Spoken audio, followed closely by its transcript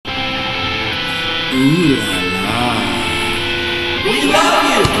Ooh la la. We love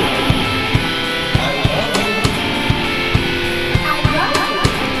you. I love you. I love you.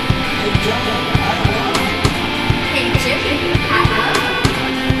 Hey John, I love you. Hey Jimmy, I love you.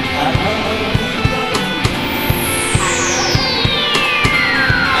 I love you. We love you.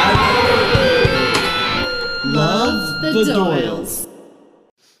 Love the Doyles.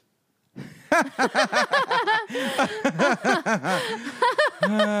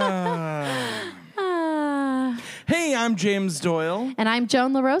 Hey, I'm James Doyle, And I'm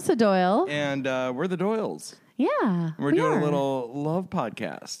Joan LaRosa Doyle. and we're the Doyles. Yeah. We're we doing are. a little love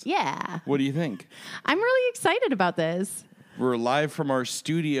podcast. Yeah. What do you think? I'm really excited about this. We're live from our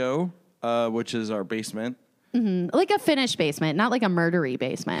studio, which is our basement. Like a finished basement, not like a murdery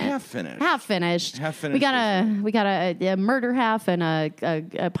basement. Half finished. Half finished. Half finished We got a murder half and a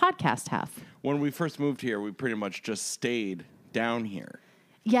podcast half. When we first moved here, we pretty much just stayed down here.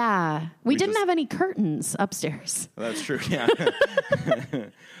 Yeah. We didn't just- have any curtains upstairs. That's true, yeah.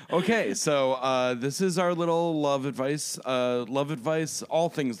 Okay, so this is our little love advice. All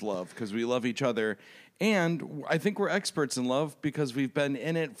things love, because we love each other. And I think we're experts in love because we've been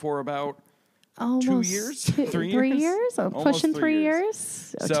in it for about Almost 2 years? 3 3 years? years? Oh, Almost pushing 3 3 years.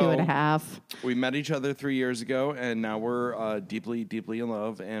 years? Oh, So- 2.5. We met each other 3 years ago, and now we're deeply, deeply in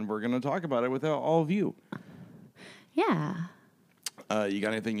love, and we're going to talk about it with all of you. Yeah. You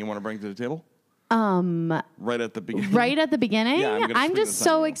got anything you want to bring to the table? Right at the beginning. Right at the beginning. Yeah, I'm gonna I'm swing just this on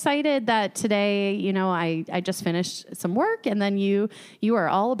so you. excited that today, I just finished some work and then you are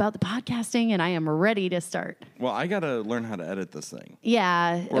all about the podcasting and I am ready to start. Well, I got to learn how to edit this thing,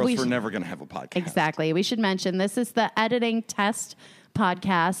 Yeah. or else we we're sh- never going to have a podcast. Exactly. We should mention this is the editing test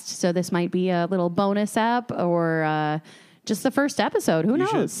podcast. So this might be a little bonus app or just the first episode. Who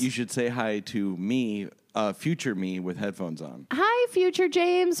knows? You should say hi to me, future me, with headphones on. Hi, future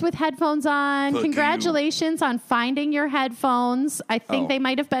James with headphones on. Fuck Congratulations on finding your headphones. I think Oh. they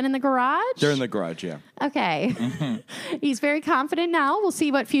might have been in the garage. They're in the garage, yeah. Okay. He's very confident now. We'll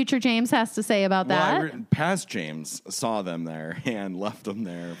see what future James has to say about that. Well, past James saw them there and left them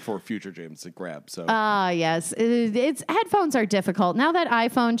there for future James to grab. So Yes. It's headphones are difficult. Now that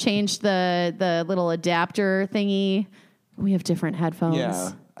iPhone changed the little adapter thingy, we have different headphones.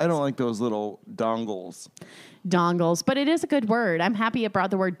 yeah, I don't like those little dongles. Dongles, but it is a good word. I'm happy it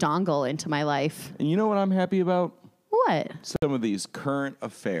brought the word dongle into my life. And you know what I'm happy about? What? Some of these current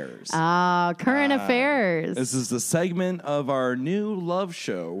affairs. Current affairs. This is the segment of our new love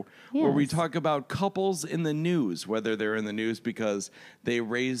show where we Yes. talk about couples in the news, whether they're in the news because they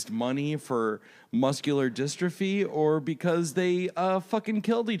raised money for muscular dystrophy or because they fucking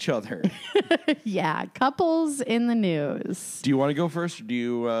killed each other. Yeah, couples in the news. Do you want to go first or do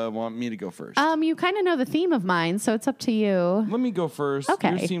you want me to go first? You kind of know the theme of mine, so it's up to you. Let me go first. Okay.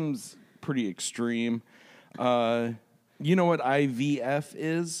 Yours seems pretty extreme. You know what IVF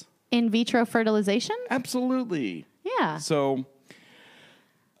is? In vitro fertilization? Absolutely. Yeah. So,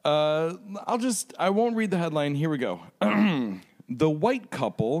 I won't read the headline. Here we go. The white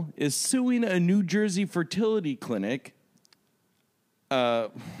couple is suing a New Jersey fertility clinic. Oh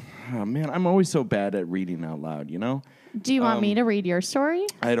man, I'm always so bad at reading out loud, you know? Do you want me to read your story?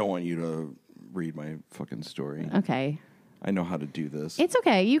 I don't want you to read my fucking story. Okay. I know how to do this. It's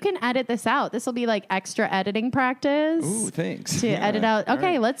okay. You can edit this out. This will be like extra editing practice. Ooh, thanks. To Yeah. edit out. All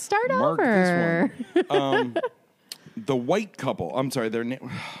Okay, right. let's start Mark over. this one. The white couple. I'm sorry, their name.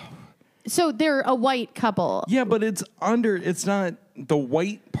 So they're a white couple. Yeah, but it's not, the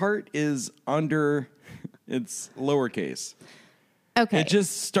white part is under, it's lowercase. Okay. It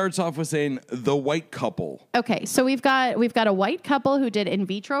just starts off with saying the white couple. Okay, so we've got a white couple who did in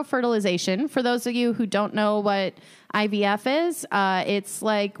vitro fertilization. For those of you who don't know what IVF is, it's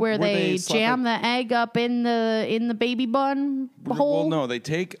like where they they slap jam the egg up in the baby bun hole. Well, no, they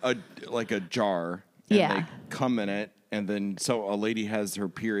take a jar and Yeah. they cum in it, and then so a lady has her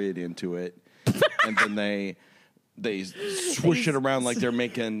period into it, and then they swoosh it around like they're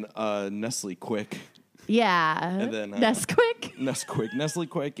making Nestle Quick. Yeah. And then, Nesquik. Nestle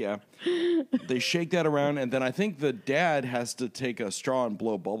Quick, yeah. They shake that around, and then I think the dad has to take a straw and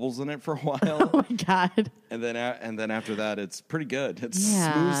blow bubbles in it for a while, Oh my God. and then after that, it's pretty good. It's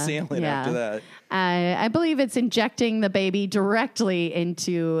Yeah, smooth sailing yeah. after that. I believe it's injecting the baby directly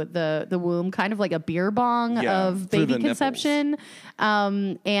into the womb, kind of like a beer bong Yeah, of through baby the nipples. conception.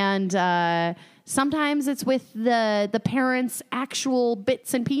 Sometimes it's with the parents' actual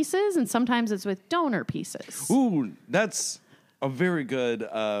bits and pieces, and sometimes it's with donor pieces. Ooh, that's a very good.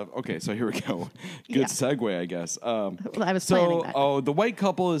 Okay, so here we go. Good Yeah. segue, I guess. I was planning that. The white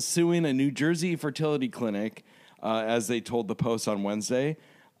couple is suing a New Jersey fertility clinic, as they told the Post on Wednesday.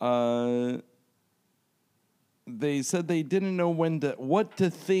 they said they didn't know what to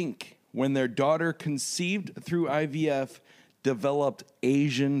think when their daughter conceived through IVF developed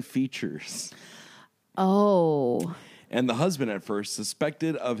Asian features. Oh. And the husband at first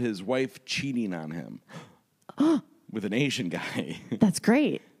suspected of his wife cheating on him with an Asian guy. That's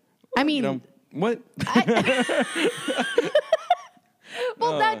great. I mean, what?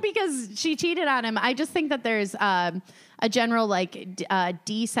 Well, not because she cheated on him. I just think that there's a general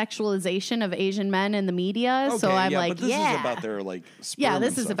desexualization of Asian men in the media. Okay, so I'm but this is about their sperm this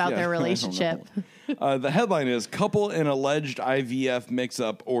and is stuff. about their I don't relationship. know. The headline is couple in alleged IVF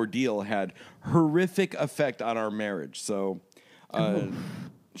mix-up ordeal had horrific effect on our marriage. So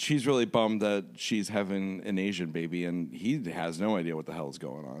she's really bummed that she's having an Asian baby and he has no idea what the hell is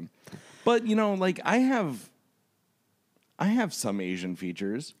going on. But I have some Asian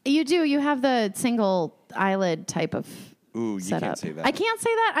features. You do. You have the single eyelid type of Ooh, you setup. can't say that. I can't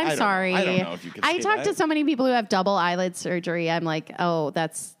say that. I'm sorry. I don't know if you can I say talked that. to so many people who have double eyelid surgery. I'm like, oh,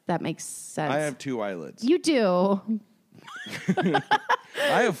 that makes sense. I have 2 eyelids. You do. I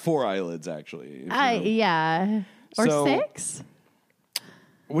have 4 eyelids, actually. Yeah. Or So- 6.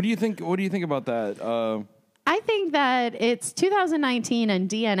 What do you think? What do you think about that? I think that it's 2019 and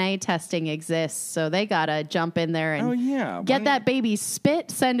DNA testing exists, so they gotta jump in there and Oh, yeah. get that baby's spit,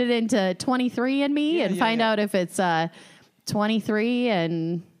 send it into 23andMe, Yeah, and yeah, find yeah. out if it's 23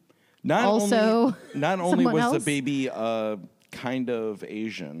 and Not also not only someone was the else? baby kind of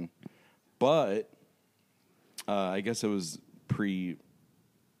Asian, but I guess it was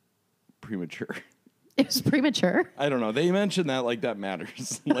premature. it was premature. I don't know. They mentioned that like that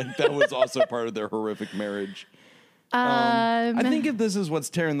matters. Like that was also part of their horrific marriage. I think if this is what's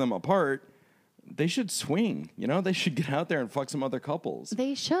tearing them apart, they should swing. You know, they should get out there and fuck some other couples.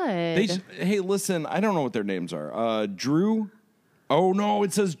 They should. Hey, listen, I don't know what their names are. Drew. Oh no,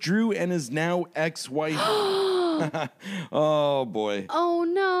 it says Drew and his now ex-wife. Oh boy. Oh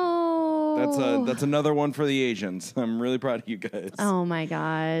no. That's another one for the Asians. I'm really proud of you guys. Oh my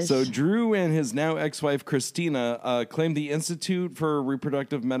gosh. So Drew and his now ex-wife Christina claimed the Institute for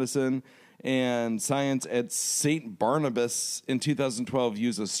Reproductive Medicine and Science at St. Barnabas in 2012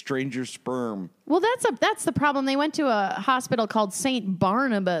 used a stranger sperm. Well, that's the problem. They went to a hospital called St.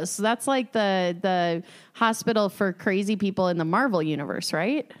 Barnabas. That's like the hospital for crazy people in the Marvel universe,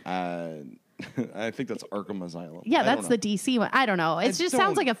 right? I think that's Arkham Asylum. Yeah, I that's don't the DC one. I don't know. It just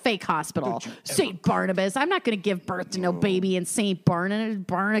sounds like a fake hospital. St. Barnabas. I'm not going to give birth to no baby in St.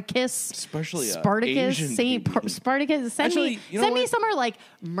 Barnacus. Especially a Spartacus. Asian St. baby. Spartacus. Send Actually, you know me what? somewhere like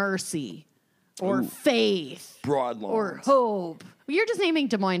Mercy or Faith Broad or lawns. Hope. You're just naming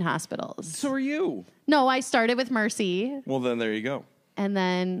Des Moines hospitals. So are you. No, I started with Mercy. Well, then there you go. And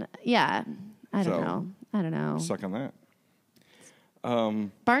then, yeah, I don't So- know. Suck on that.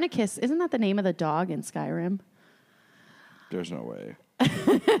 Barnacus, isn't that the name of the dog in Skyrim? There's no way.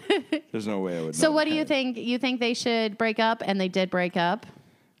 There's no way I would. So know what do you that. think? You think they should break up, and they did break up?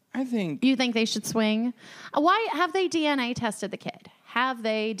 I think You think they should swing? Why have they DNA tested the kid? Have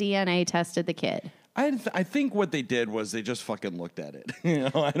they DNA tested the kid? I think what they did was they just fucking looked at it.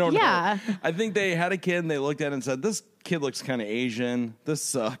 I don't Yeah. know. I think they had a kid and they looked at it and said, "This kid looks kind of Asian. This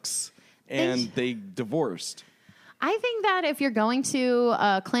sucks," and they divorced. I think that if you're going to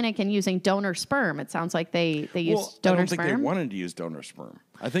a clinic and using donor sperm, it sounds like they use Well, I donor don't think sperm. they wanted to use donor sperm.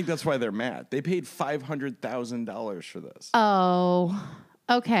 I think that's why they're mad. They paid $500,000 for this. Oh,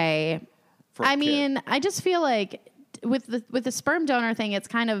 okay. for a I kid. mean, I just feel like with the sperm donor thing, it's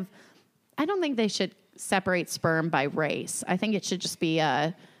kind of. I don't think they should separate sperm by race. I think it should just be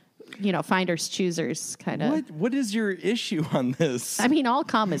finders choosers kind of. What is your issue on this? I mean, all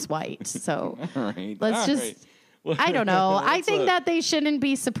cum is white, so All right. let's All just. right. Well, I don't know. I that's think a- that they shouldn't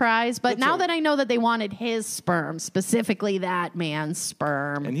be surprised. But That's now a- that I know that they wanted his sperm, specifically that man's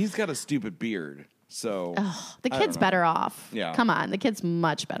sperm, And he's got a stupid beard. So the I kid's don't know. better off. Yeah. Come on. The kid's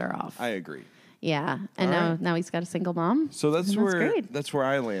much better off. I agree. yeah. And All now, right. now he's got a single mom. So that's And where great.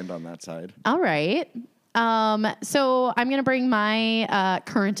 I land on that side. All right. So I'm going to bring my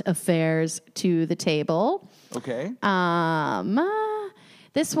current affairs to the table. Okay.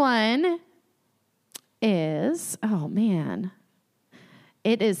 This one is, oh man.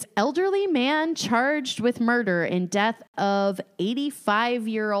 It is elderly man charged with murder in death of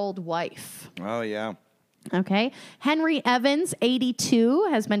 85-year-old wife. Oh yeah. Okay. Henry Evans, 82,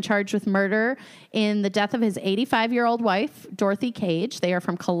 has been charged with murder in the death of his 85-year-old wife, Dorothy Cage. They are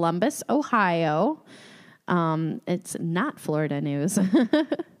from Columbus, Ohio. It's not Florida news.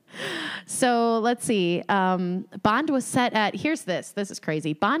 So let's see. Bond was set at, here's this. This is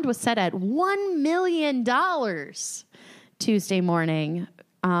crazy. Bond was set at $1 million Tuesday morning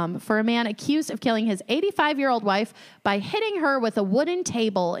for a man accused of killing his 85-year-old wife by hitting her with a wooden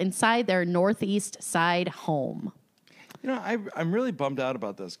table inside their Northeast Side home. You know, I'm really bummed out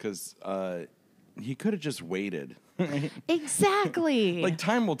about this because he could have just waited. Exactly. Like,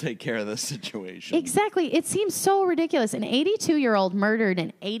 time will take care of this situation. Exactly. It seems so ridiculous. An 82-year-old murdered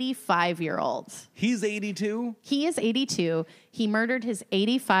an 85-year-old. He's 82? He is 82. He murdered his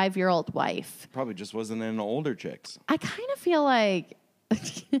 85-year-old wife. Probably just wasn't into older chicks. I kind of feel like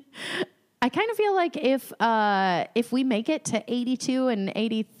if we make it to 82 and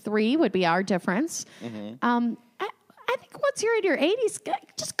 83 would be our difference. Mm-hmm. I think once you're in your 80s,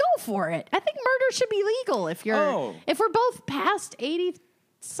 just go for it. I think murder should be legal if we're both past 80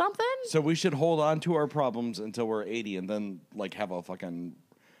 something. So we should hold on to our problems until we're 80 and then like have a fucking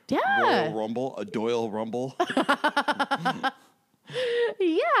Royal Rumble, a Doyle Rumble.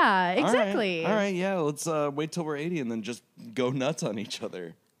 Yeah, exactly. All right, yeah, let's wait till we're 80 and then just go nuts on each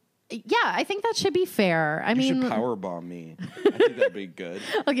other. Yeah, I think that should be fair. I mean, you should powerbomb me. I think that'd be good.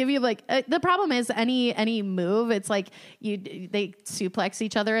 I'll give you like the problem is any move. It's like they suplex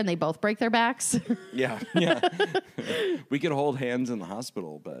each other and they both break their backs. Yeah. We could hold hands in the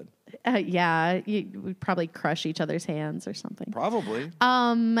hospital bed. Yeah, we'd probably crush each other's hands or something. Probably.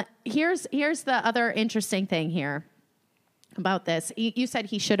 Here's the other interesting thing here about this. You said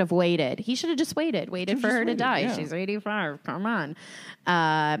he should have waited. He should have just waited for her to die. Yeah. She's 85. Come on.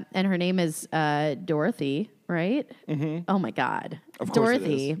 And her name is Dorothy, right? Mm-hmm. Oh my God. Of course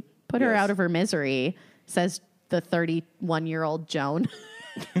Dorothy. it is. Put her out of her misery, says the 31-year-old Joan.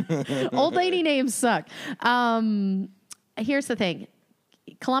 Old lady names suck. Here's the thing.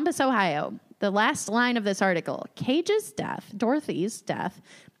 Columbus, Ohio. The last line of this article. Cage's death, Dorothy's death,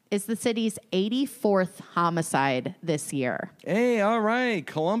 is the city's 84th homicide this year. Hey, all right.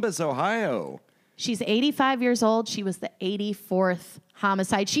 Columbus, Ohio. She's 85 years old. She was the 84th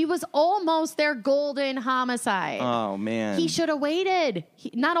homicide. She was almost their golden homicide. Oh, man. He should have waited.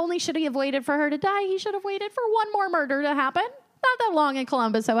 Not only should he have waited for her to die, he should have waited for one more murder to happen. Not that long in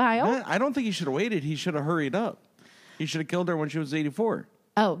Columbus, Ohio. I don't think he should have waited. He should have hurried up. He should have killed her when she was 84.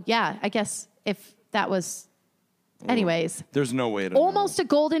 Oh, yeah. I guess if that was... Anyways. There's no way to almost know. a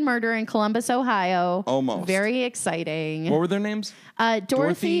golden murder in Columbus, Ohio. Almost. Very exciting. What were their names?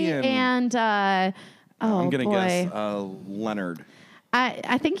 Dorothy and I'm going to boy. guess Leonard.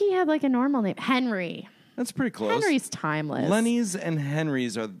 I think he had like a normal name. Henry. That's pretty close. Henry's timeless. Lenny's and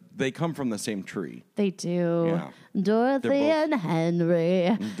Henry's they come from the same tree. They do. Yeah. Dorothy They're and Henry.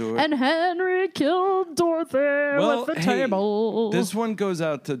 And Henry killed Dorothy with the table. This one goes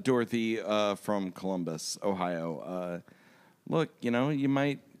out to Dorothy from Columbus, Ohio. Look, you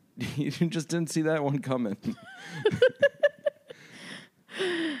just didn't see that one coming.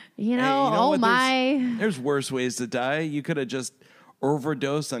 There's worse ways to die. You could have just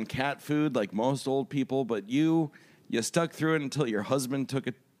overdosed on cat food like most old people, but you stuck through it until your husband took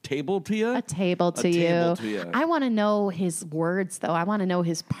a table to you. A table to you. I want to know his words, though. I want to know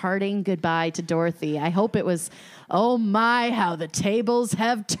his parting goodbye to Dorothy. I hope it was, "Oh my, how the tables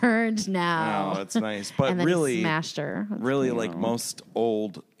have turned now." Oh, that's nice. But and then really, he smashed her. That's really, like most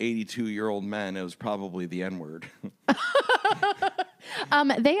old 82-year-old men, it was probably the N-word.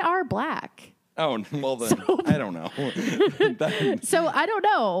 They are black. Oh, well then, I don't know. So I don't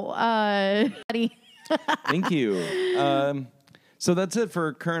know. Thank you. So that's it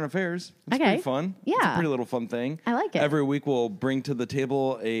for current affairs. It's okay. pretty fun. Yeah. It's a pretty little fun thing. I like it. Every week we'll bring to the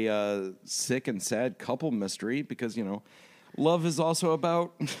table a sick and sad couple mystery because, love is also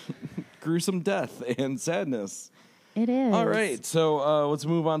about gruesome death and sadness. It is. All right. So let's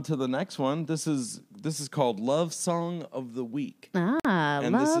move on to the next one. This is called Love Song of the Week.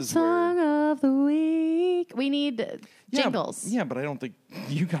 And Love Song of the Week. We need jingles. Yeah, but I don't think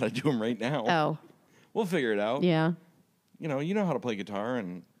you got to do them right now. Oh. We'll figure it out. Yeah. You know how to play guitar,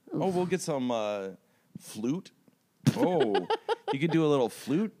 and we'll get some flute. Oh, you could do a little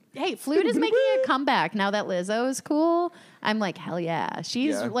flute. Hey, flute is making a comeback now that Lizzo is cool. I'm like, hell yeah.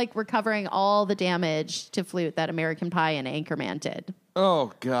 She's like recovering all the damage to flute that American Pie and Anchorman did.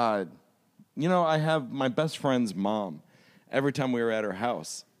 Oh, God. I have my best friend's mom. Every time we were at her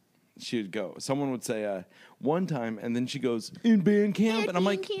house, she would go. Someone would say, one time, and then she goes, in band camp. And I'm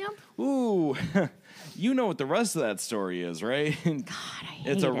like, ooh, you know what the rest of that story is, right? God, I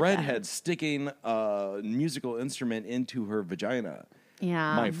hate it's a redhead sticking a musical instrument into her vagina.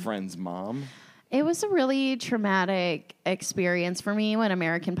 Yeah. My friend's mom. It was a really traumatic experience for me when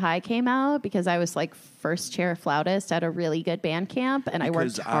American Pie came out because I was like first chair flautist at a really good band camp and I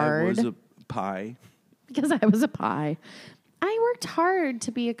worked hard. I was a pie. Because I was a pie. I worked hard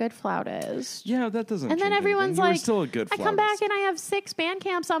to be a good flautist. Yeah, that doesn't. And then change everyone's anything. You were like, still a good I come flautist. back and I have 6 band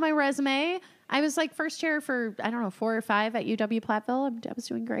camps on my resume. I was like first chair for, I don't know, 4 or 5 at UW Platteville. I was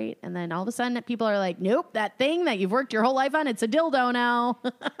doing great. And then all of a sudden people are like, nope, that thing that you've worked your whole life on, it's a dildo now.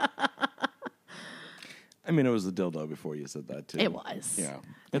 I mean, it was a dildo before you said that too. It was. Yeah,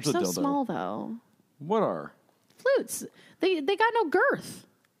 They're it's a so dildo. small though. What are? Flutes. They got no girth.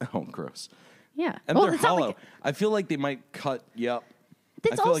 Oh, gross. Yeah. And Well, they're it's not hollow. like- I feel like they might cut you up.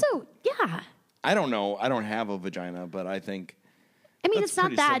 It's I feel like- also, yeah. I don't know. I don't have a vagina, but I think. I mean, That's it's not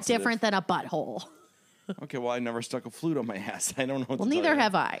pretty that sensitive. different than a butthole. Okay, well, I never stuck a flute on my ass. I don't know. What Well, to tell neither you.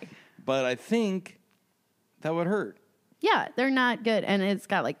 have I. But I think that would hurt. Yeah, they're not good. And it's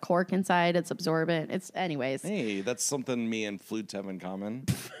got like cork inside. It's absorbent. It's, anyways, Hey, that's something me and flutes have in common.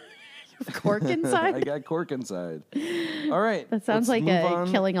 cork I inside. got cork inside. All right. That sounds let's like move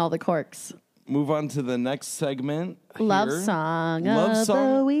on. killing all the corks. Move on to the next segment. Love here. song Love of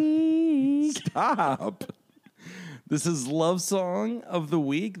song. the week. Stop. This is Love Song of the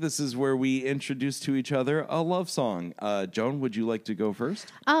Week. This is where we introduce to each other a love song. Joan, would you like to go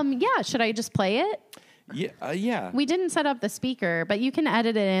first? Yeah, should I just play it? Yeah. We didn't set up the speaker, but you can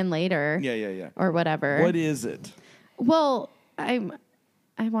edit it in later. Yeah. Or whatever. What is it? Well, I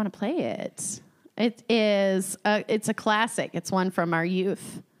want to play it. It is it's a classic. It's one from our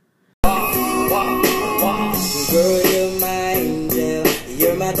youth. Girl, you're my angel.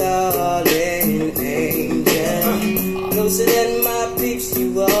 You're my darling angel. Closer than my peeps,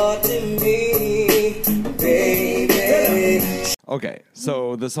 you are to me, baby. Okay,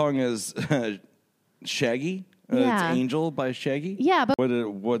 so the song is Shaggy. Yeah. It's Angel by Shaggy. Yeah, but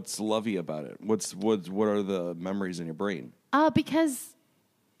What's lovey about it? What are the memories in your brain? because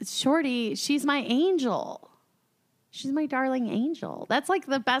Shorty, she's my angel. She's my darling angel. That's like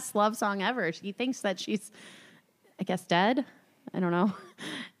the best love song ever. She thinks that she's, I guess, dead. I don't know.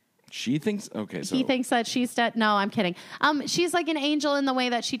 She thinks okay. So He thinks that she's dead. No, I'm kidding. She's like an angel in the way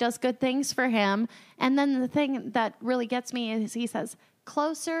that she does good things for him. And then the thing that really gets me is he says,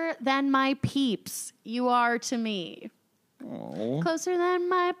 "Closer than my peeps, you are to me." Aw. Closer than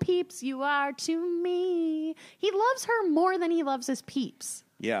my peeps, you are to me. He loves her more than he loves his peeps.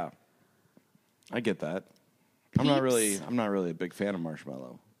 Yeah, I get that. I'm not really a big fan of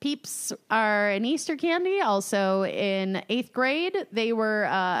Marshmallow. Peeps are an Easter candy. Also, in 8th grade, they were.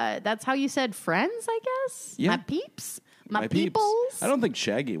 That's how you said friends, I guess. Yeah. My peeps, my peeps. peoples. I don't think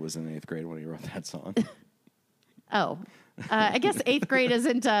Shaggy was in 8th grade when he wrote that song. Oh, I guess 8th grade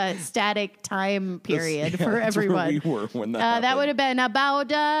isn't a static time period for That's where everyone. we were when that That happened. would have been about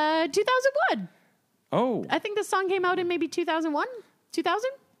 2001. Oh, I think the song came out in maybe 2001,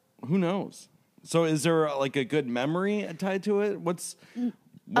 2000. who knows? So, is there like a good memory tied to it? Why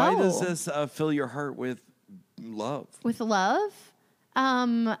does Oh. this fill your heart with love? With love.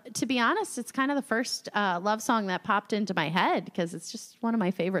 To be honest, it's kind of the first love song that popped into my head because it's just one of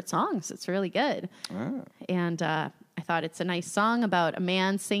my favorite songs. It's really good. And I thought it's a nice song about a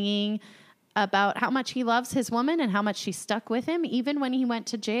man singing about how much he loves his woman and how much she stuck with him even when he went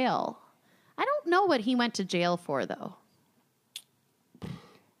to jail. I don't know what he went to jail for, though.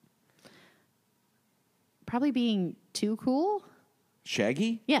 Probably being too cool.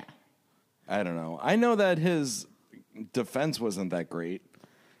 Shaggy? Yeah. I don't know. I know that his defense wasn't that great.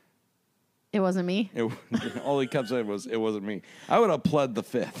 It wasn't me. All he kept saying was, "It wasn't me." I would have pled the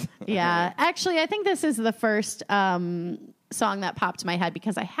fifth. Yeah. Actually, I think this is the first song that popped to my head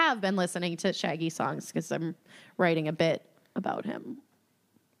because I have been listening to Shaggy songs because I'm writing a bit about him.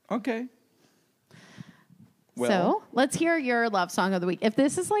 Okay. Well, So let's hear your love song of the week. If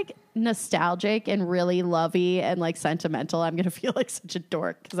this is like nostalgic and really lovey and like sentimental, I'm going to feel like such a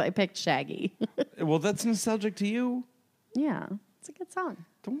dork because I picked Shaggy. well, that's nostalgic to you. Yeah. It's a good song.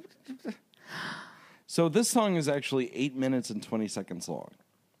 So this song is actually 8 minutes and 20 seconds long.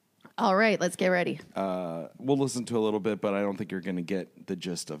 All right. Let's get ready. We'll listen to a little bit, but I don't think you're going to get the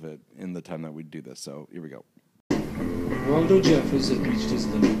gist of it in the time that we do this. So here we go. Waldo Jeffers had reached his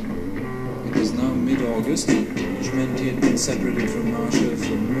limit. It was now mid-August, which meant he had been separated from Marcia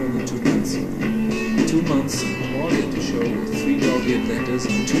for more than 2 months. 2 months, all he had to show were 3 dog-eared letters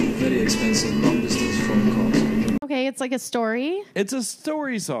and 2 very expensive long-distance phone calls. Okay. It's like a story. It's a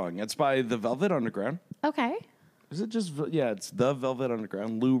story song. It's by the Velvet Underground. Okay. Is it just? Yeah, it's the Velvet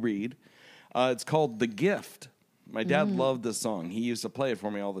Underground. Lou Reed. It's called "The Gift." My dad loved this song. He used to play it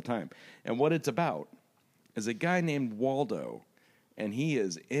for me all the time. And what it's about is a guy named Waldo, and he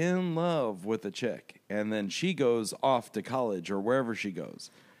is in love with a chick, and then she goes off to college or wherever she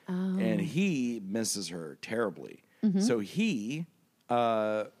goes, and he misses her terribly. So he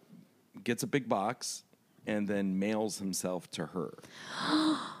gets a big box and then mails himself to her.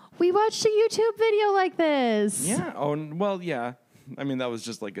 We watched a YouTube video like this. Yeah. Oh, well, yeah. I mean, that was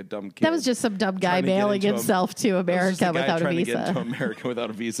just like a dumb kid. That was just some dumb guy trying to get mailing into himself to That was just America a guy without a trying to get visa. into America without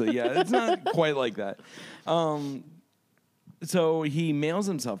a visa. Yeah, it's not quite like that. So he mails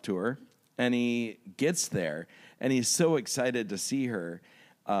himself to her, and he gets there, and he's so excited to see her,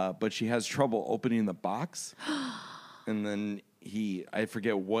 but she has trouble opening the box. And then I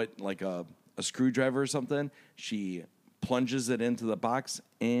forget what, like a screwdriver or something, she plunges it into the box,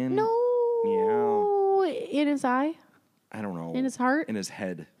 and No. In his eye? I don't know. In his heart? In his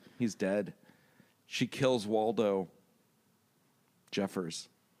head. He's dead. She kills Waldo Jeffers.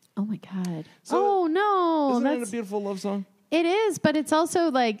 Oh my God. So, oh no. Isn't that a beautiful love song? It is, but it's also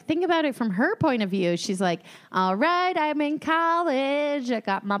like, think about it from her point of view. She's like, all right, I'm in college. I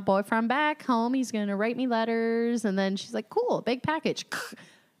got my boyfriend back home. He's going to write me letters. And then she's like, cool, big package.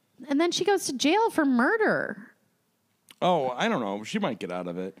 And then she goes to jail for murder. Oh, I don't know. She might get out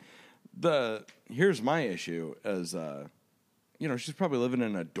of it. Here's my issue is, she's probably living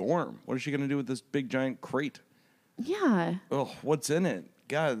in a dorm. What is she going to do with this big giant crate? Yeah. Oh, what's in it?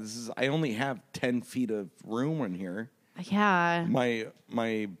 God, I only have 10 feet of room in here. Yeah. My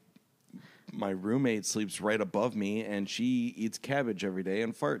roommate sleeps right above me, and she eats cabbage every day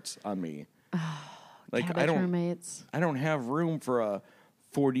and farts on me. Like Cabbage roommates. I don't have room for a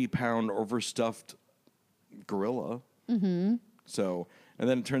 40-pound overstuffed gorilla. Mm-hmm. So, and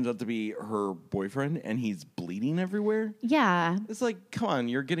then it turns out to be her boyfriend, and he's bleeding everywhere. Yeah. It's like, come on,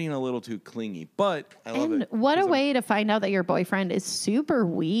 you're getting a little too clingy. But I love And it. what a 'cause way to find out that your boyfriend is super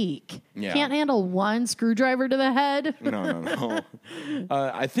weak. Yeah. Can't handle one screwdriver to the head. No.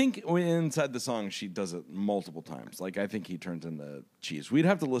 I think inside the song she does it multiple times. Like I think he turns into cheese. We'd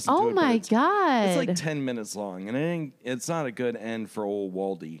have to listen to it. Oh but my God. It's like 10 minutes long, and it's not a good end for old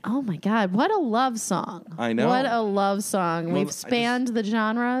Waldy. Oh my God. What a love song. I know. What a love song. Well, We've spanned the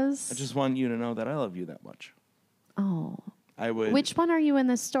genres. I just want you to know that I love you that much. Oh. I would. Which one are you in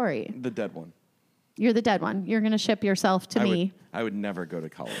this story? The dead one. You're the dead one. You're going to ship yourself to me. I would never go to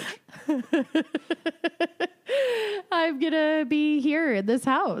college. I'm going to be here in this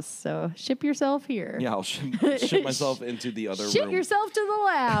house. So ship yourself here. Yeah, I'll ship myself into the other Ship room. yourself to the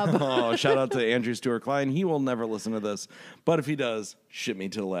lab. Oh, shout out to Andrew Stewart Klein. He will never listen to this, but if he does, ship me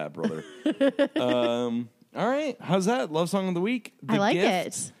to the lab, brother. All right, how's that? Love song of the week. I like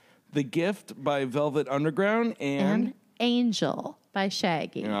Gift. it. The Gift by Velvet Underground And Angel by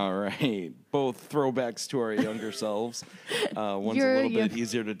Shaggy. all right, both throwbacks to our younger selves. One's You're- a little bit you're-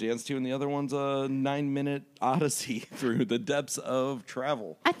 easier to dance to, and the other one's a 9-minute odyssey through the depths of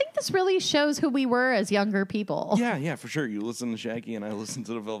travel. I think this really shows who we were as younger people. Yeah, for sure. You listen to Shaggy, and I listen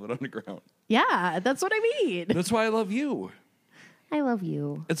to the Velvet Underground. Yeah, that's what I mean. That's why I love you. I love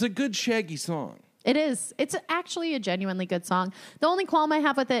you. It's a good Shaggy song. It is. It's actually a genuinely good song. The only qualm I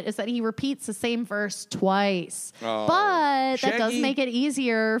have with it is that he repeats the same verse twice. Oh, but that does Shaggy. make it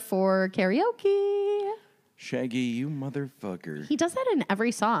easier for karaoke. Shaggy, you motherfucker. He does that in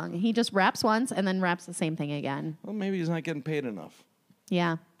every song. He just raps once and then raps the same thing again. Well, maybe he's not getting paid enough.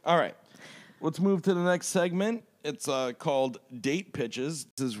 Yeah. All right. Let's move to the next segment. It's called Date Pitches.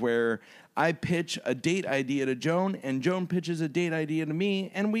 This is where I pitch a date idea to Joan, and Joan pitches a date idea to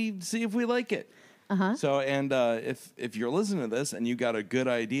me, and we see if we like it. Uh-huh. So, and if you're listening to this and you got a good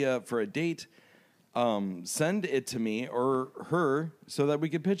idea for a date, send it to me or her so that we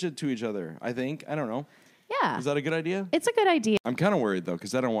could pitch it to each other. I think. I don't know. Yeah. Is that a good idea? It's a good idea. I'm kind of worried though,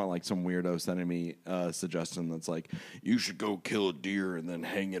 because I don't want like some weirdo sending me a suggestion that's like, you should go kill a deer and then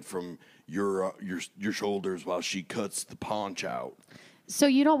hang it from your shoulders while she cuts the paunch out. So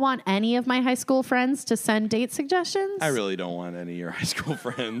you don't want any of my high school friends to send date suggestions? I really don't want any of your high school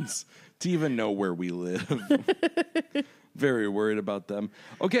friends to even know where we live. Very worried about them.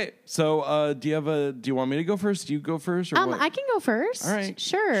 Okay, so do you want me to go first? Do you go first, or what? I can go first. All right.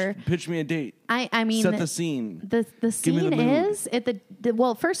 Sure. Pitch me a date. I mean, Set the scene. The Give me scene the mood. is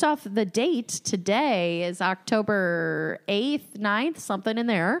well, first off, the date today is October 8th, 9th, something in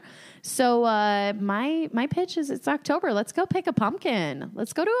there. So my pitch is it's October. Let's go pick a pumpkin.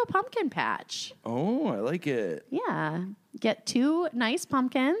 Let's go to a pumpkin patch. Oh, I like it. Yeah. Get 2 nice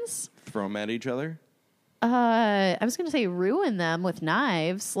pumpkins. Throw them at each other. I was going to say ruin them with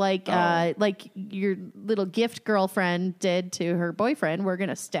knives, like your little gift girlfriend did to her boyfriend. We're going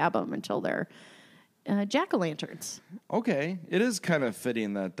to stab them until they're jack-o'-lanterns. Okay, it is kind of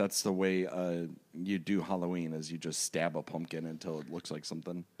fitting that that's the way you do Halloween, is you just stab a pumpkin until it looks like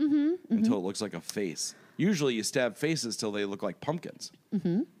something, until it looks like a face. Usually, you stab faces till they look like pumpkins.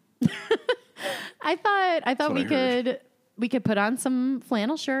 I thought what we I heard. could We could put on some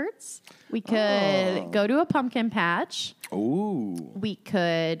flannel shirts. We could go to a pumpkin patch. Ooh. We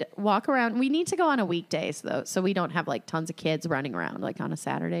could walk around. We need to go on a weekday, so we don't have like tons of kids running around like on a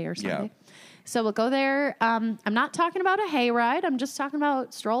Saturday or Sunday. Yeah. So we'll go there. I'm not talking about a hayride. I'm just talking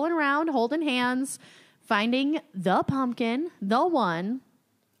about strolling around, holding hands, finding the pumpkin, the one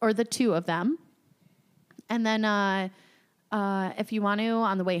or the two of them. And then if you want to,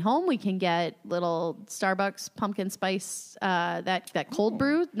 on the way home, we can get little Starbucks pumpkin spice, that cold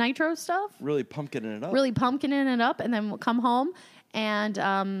brew nitro stuff. Really pumpkining it up. Really pumpkining it up. And then we'll come home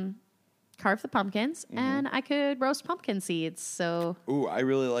and carve the pumpkins. And I could roast pumpkin seeds. So, Ooh, I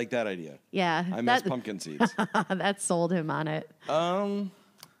really like that idea. yeah. I miss pumpkin seeds. That sold him on it.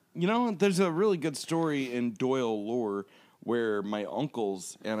 You know, there's a really good story in Doyle lore where my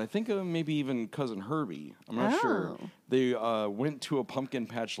uncles, and I think maybe even cousin Herbie, I'm not sure, they went to a pumpkin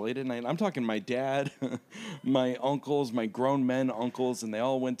patch late at night. I'm talking my dad, my uncles, my grown men uncles, and they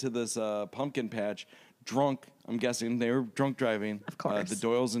all went to this pumpkin patch drunk. I'm guessing they were drunk driving. Of course. The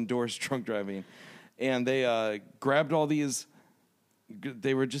Doyles endorsed drunk driving. And they grabbed all these.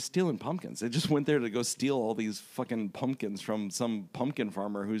 They were just stealing pumpkins. They just went there to go steal all these fucking pumpkins from some pumpkin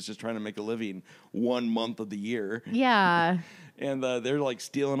farmer who's just trying to make a living 1 month of the year. Yeah. And they're like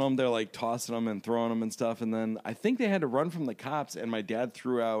stealing them. They're like tossing them and throwing them and stuff. And then I think they had to run from the cops. And my dad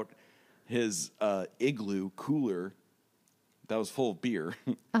threw out his Igloo cooler that was full of beer.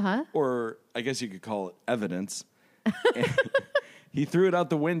 Or I guess you could call it evidence. He threw it out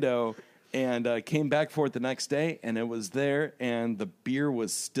the window. And came back for it the next day, and it was there, and the beer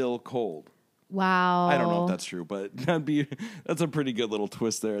was still cold. Wow. I don't know if that's true, but that's a pretty good little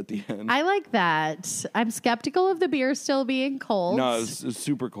twist there at the end. I like that. I'm skeptical of the beer still being cold. No, it was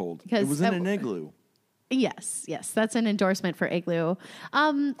super cold. It Because was in an igloo. Yes, that's an endorsement for Igloo.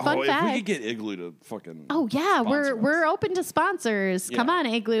 Fun If fact. we could get Igloo to fucking Oh yeah, sponsor we're us. open to sponsors. Come Yeah. on,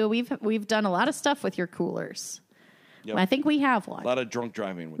 Igloo. We've done a lot of stuff with your coolers. Yep. I think we have A one. lot of drunk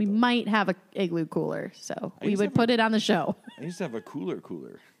driving with We those. might have a Igloo cooler, so we used to would have put it on the show. I used to have a cooler.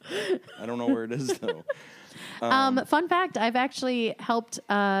 I don't know where it is, though. Fun fact: I've actually helped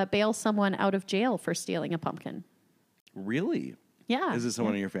bail someone out of jail for stealing a pumpkin. Really? Yeah. Is it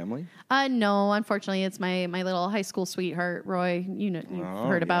someone in your family? No, unfortunately, it's my little high school sweetheart, Roy. You've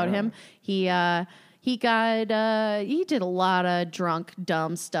heard about yeah. him. He did a lot of drunk,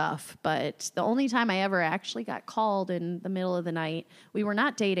 dumb stuff. But the only time I ever actually got called in the middle of the night, we were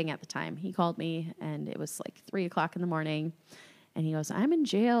not dating at the time. He called me, and it was like 3:00 in the morning, and he goes, "I'm in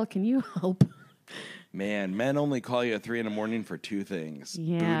jail. Can you help?" Man, men only call you at 3 a.m. for two things: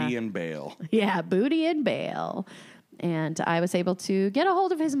 Yeah. booty and bail. Yeah, booty and bail. And I was able to get a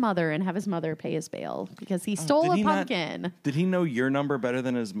hold of his mother and have his mother pay his bail because he stole Did a he not- pumpkin. Did he know your number better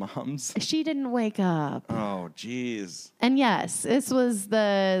than his mom's? She didn't wake up. Oh, jeez. And yes, this was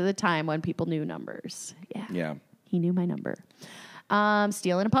the time when people knew numbers. Yeah. Yeah. He knew my number.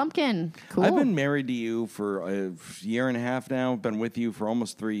 Stealing a pumpkin. Cool. I've been married to you for a year and a half now. Been with you for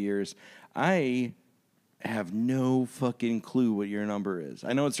almost 3 years. I have no fucking clue what your number is.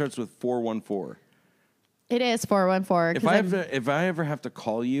 I know it starts with 414. It is 414. If I ever have to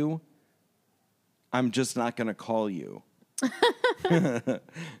call you, I'm just not going to call you. I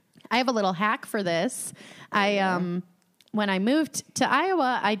have a little hack for this. When I moved to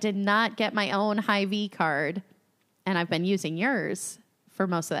Iowa, I did not get my own Hy-Vee card, and I've been using yours for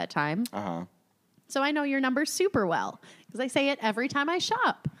most of that time. Uh-huh. So I know your number super well because I say it every time I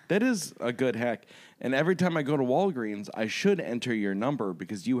shop. That is a good hack. And every time I go to Walgreens, I should enter your number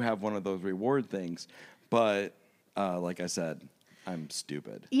because you have one of those reward things. But like I said, I'm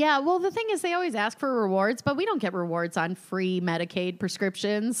stupid. Yeah, well, the thing is they always ask for rewards, but we don't get rewards on free Medicaid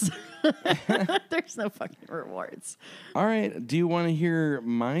prescriptions. There's no fucking rewards. All right. Do you want to hear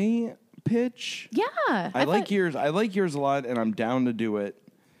my pitch? Yeah. I like yours. I like yours a lot, and I'm down to do it.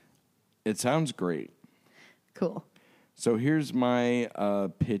 It sounds great. Cool. So here's my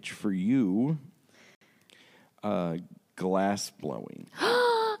pitch for you. Glass blowing.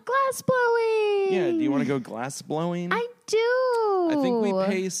 Glass blowing. Yeah, do you want to go glass blowing? I do. I think we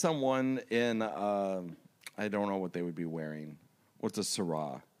pay someone in, I don't know what they would be wearing. What's a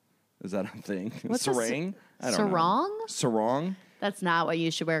sarong? Is that a thing? What's a sarong? I don't sarong? know. Sarong? That's not what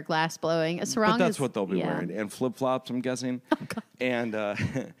you should wear glass blowing. A sarong But that's is, what they'll be yeah. wearing. And flip-flops, I'm guessing. Oh, God.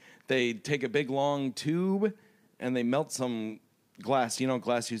 And they take a big, long tube, and they melt some glass. You know,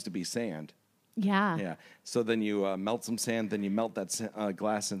 glass used to be sand. Yeah. Yeah. So then you melt some sand, then you melt that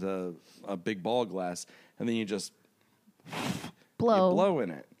glass into a big ball of glass, and then you just Blow. you blow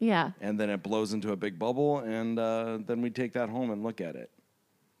in it. Yeah. And then it blows into a big bubble, and then we take that home and look at it.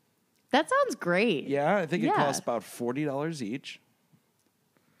 That sounds great. Yeah, I think it Yeah. costs about $40 each.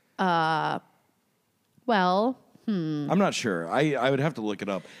 Well, I'm not sure. I would have to look it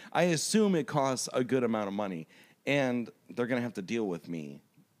up. I assume it costs a good amount of money, and they're going to have to deal with me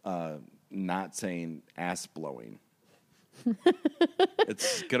not saying ass blowing.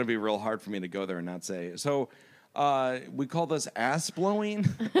 It's going to be real hard for me to go there and not say. So we call this ass blowing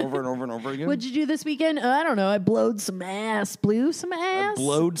over and over and over again. what'd you do this weekend? I don't know. I blowed some ass. Blew some ass.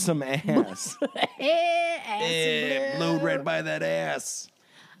 Blowed some ass. Ass Blowed right by that ass.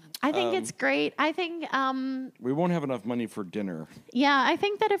 I think it's great. I think, We won't have enough money for dinner. yeah, I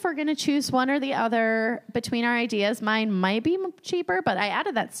think that if we're going to choose one or the other between our ideas, mine might be cheaper, but I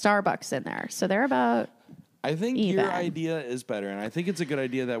added that Starbucks in there. So they're about, I think Even. your idea is better, and I think it's a good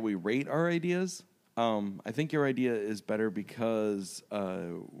idea that we rate our ideas. I think your idea is better because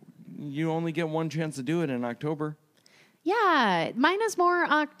you only get one chance to do it in October. yeah, mine is more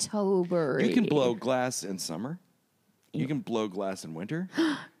October. You can blow glass in summer. You can blow glass in winter.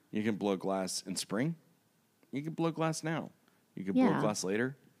 You can blow glass in spring. You can blow glass now. You can blow Yeah. glass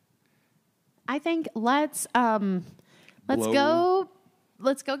later. I think let's go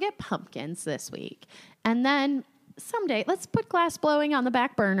get pumpkins this week. And then someday let's put glass blowing on the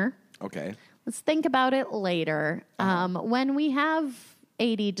back burner. Okay. Let's think about it later when we have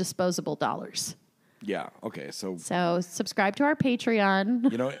 80 disposable dollars. Yeah. Okay. So, So subscribe to our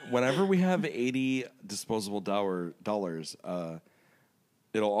Patreon. you know, whenever we have 80 disposable dollars,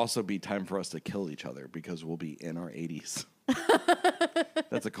 it'll also be time for us to kill each other because we'll be in our 80s.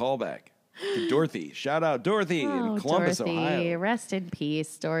 That's a callback to Dorothy. Shout out Dorothy in Columbus, Dorothy. Ohio. Rest in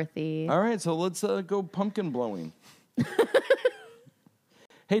peace, Dorothy. All right, so let's go pumpkin blowing.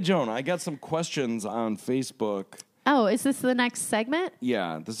 Hey, Joan, I got some questions on Facebook. Oh, is this the next segment?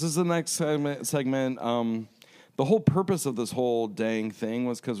 Yeah, this is the next segment. The whole purpose of this whole dang thing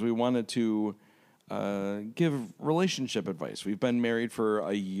was because we wanted to give relationship advice. We've been married for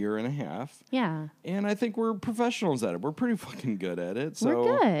a year and a half. Yeah. And I think we're professionals at it. We're pretty fucking good at it. So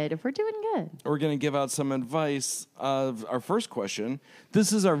We're good. We're doing good. we're going to give out some advice of our first question.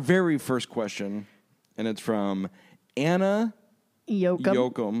 This is our very first question, and it's from Anna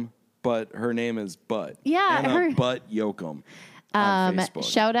Yoakum, but her name is Butt. Yeah, Anna her- Butt Yoakum on Facebook.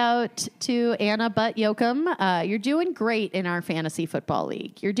 Shout out to Anna Butt Yoakum. You're doing great in our fantasy football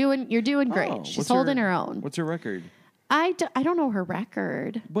league. You're doing great. Oh, She's what's holding her own. What's her record? I don't know her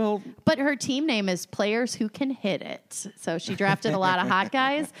record. Well, But her team name is Players Who Can Hit It. So she drafted a lot of hot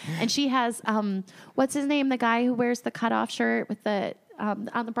guys. And she has, what's his name? The guy who wears the cutoff shirt with the,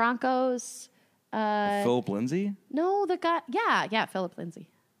 on the Broncos. Philip Lindsay? No, the guy. Yeah, Philip Lindsay.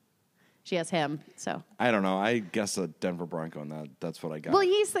 She has him. So, I don't know. I guess a Denver Bronco, and that's what I got. well,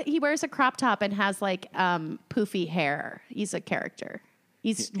 he wears a crop top and has like poofy hair. He's a character.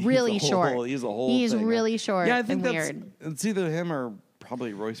 He's really short. He's a whole He's thing, huh? really short. Yeah, I think and that's weird. it's either him or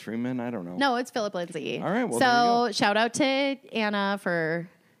probably Royce Freeman. I don't know. No, it's Philip Lindsay. All right, well, there you so go. shout out to Anna for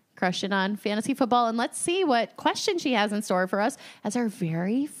crushing on fantasy football, and let's see what question she has in store for us as our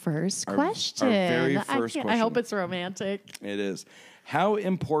very first question. very I first can't- I hope question. it's romantic. It is. How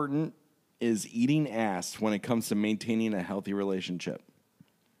important is eating ass when it comes to maintaining a healthy relationship?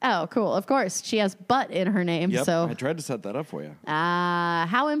 Oh, cool. Of course, she has butt in her name. Yep, So, I tried to set that up for you.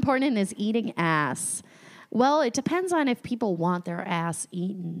 how important is eating ass? Well, it depends on if people want their ass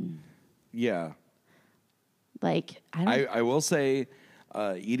eaten. Yeah. Like, I don't. I will say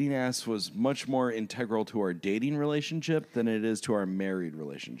eating ass was much more integral to our dating relationship than it is to our married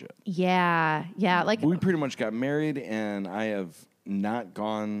relationship. Yeah. Like, We pretty much got married, and I have not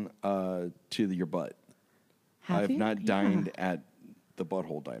gone to your butt. have I've you? not Yeah. dined at the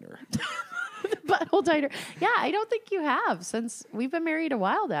Butthole Diner. Butthole diner. Yeah, I don't think you have since we've been married a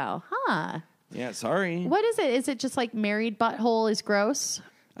while now, huh? Yeah, sorry. What is it? Is it just like married butthole is gross?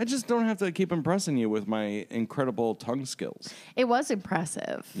 I just don't have to keep impressing you with my incredible tongue skills. It was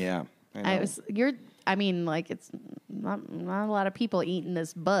impressive. Yeah, I know. It's not a lot of people eating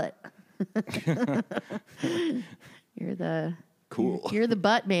this butt. You're the Cool. You're the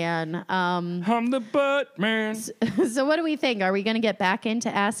butt man. I'm the butt man. So what do we think? Are we going to get back into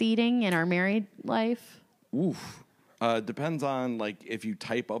ass eating in our married life? Oof. Depends on like if you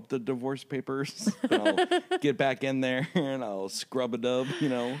type up the divorce papers, then I'll get back in there and I'll scrub a dub. You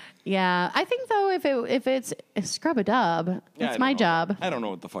know. Yeah, I think though if it's scrub a dub, Yeah, I that's don't my know. job. I don't know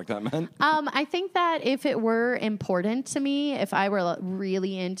what the fuck that meant. I think that if it were important to me, if I were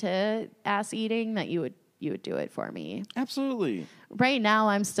really into ass eating, that you would do it for me. Absolutely. Right now,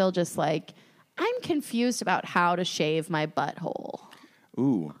 I'm still just like, I'm confused about how to shave my butthole.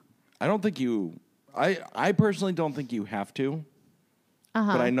 Ooh, I don't think you. I personally don't think you have to.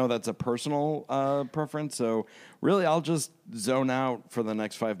 But I know that's a personal preference. So really, I'll just zone out for the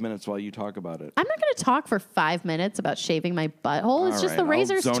next 5 minutes while you talk about it. I'm not going to talk for 5 minutes about shaving my butthole. It's All just right, the I'll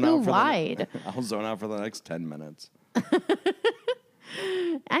razor's zone too out for the- wide. I'll zone out for the next 10 minutes.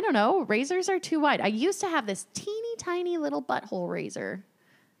 I don't know. Razors are too wide. I used to have this teeny tiny little butthole razor,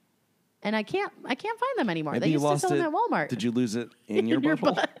 and I can't find them anymore. Maybe They you used to lost sell it. them at Walmart. Did you lose it in your your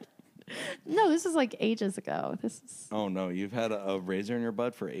butthole? butt. No, this is like ages ago. This is Oh no, you've had a razor in your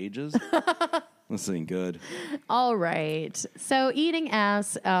butt for ages. This ain't good. all right. So eating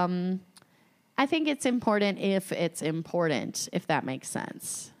ass. I think it's important if it's important, if that makes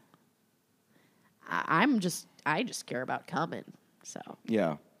sense. I just care about coming. So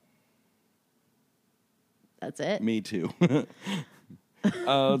Yeah, that's it. me too.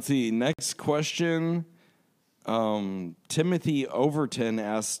 Let's see. Next question. Timothy Overton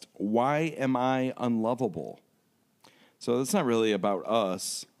asked, "Why am I unlovable?" So that's not really about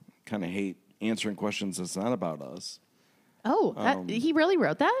us. Kind of hate answering questions that's not about us. Oh, he really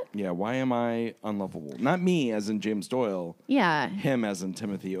wrote that? Yeah, why am I unlovable? Not me, as in James Doyle. Yeah. Him, as in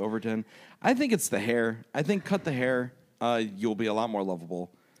Timothy Overton. I think it's the hair. I think cut the hair. You'll be a lot more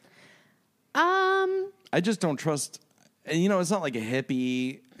lovable. I just don't trust. And it's not like a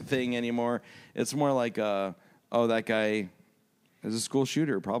hippie thing anymore. It's more like, that guy is a school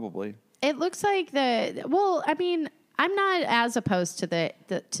shooter, probably. It looks like I'm not as opposed to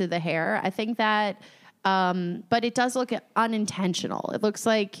the hair. I think that, but it does look unintentional. It looks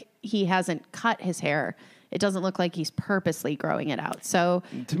like he hasn't cut his hair. It doesn't look like he's purposely growing it out. So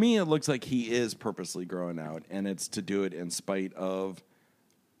To me, it looks like he is purposely growing out, and it's to do it in spite of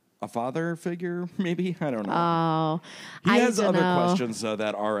a father figure, maybe? I don't know. He has don't other know. questions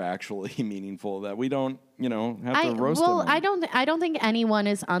that are actually meaningful that we don't, have to roast him on. I don't think anyone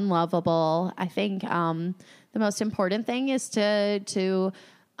is unlovable. I think the most important thing is to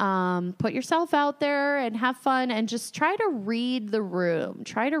put yourself out there and have fun and just try to read the room.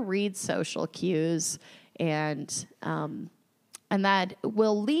 Try to read social cues, and that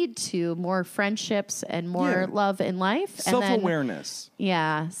will lead to more friendships and more love in life. Self-awareness.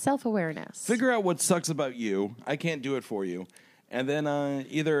 Self-awareness. Figure out what sucks about you. I can't do it for you. And then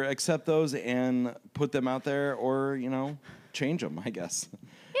either accept those and put them out there or, change them, I guess.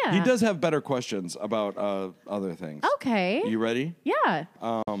 Yeah. He does have better questions about other things. Okay. You ready? Yeah.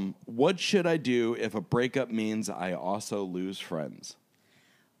 What should I do if a breakup means I also lose friends?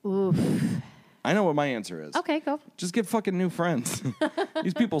 Oof. I know what my answer is. Okay, go. Just get fucking new friends.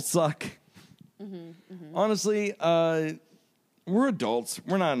 These people suck. Honestly, we're adults.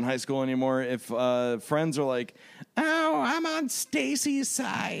 We're not in high school anymore. If friends are like, "Oh, I'm on Stacy's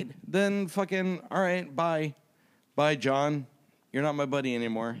side," then fucking all right, bye, John. You're not my buddy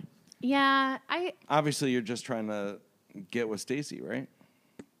anymore. Yeah, Obviously, you're just trying to get with Stacy, right?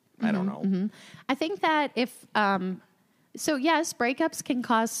 I don't know. I think that if so yes, breakups can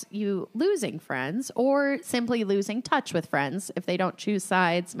cause you losing friends or simply losing touch with friends if they don't choose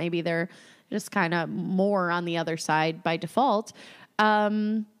sides. Maybe they're just kind of more on the other side by default.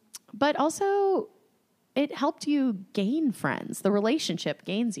 But also, it helped you gain friends. The relationship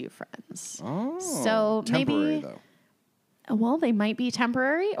gains you friends. Oh, so temporary maybe, though. well, they might be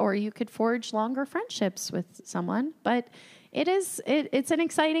temporary, or you could forge longer friendships with someone. But it's an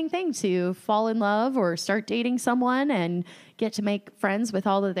exciting thing to fall in love or start dating someone and get to make friends with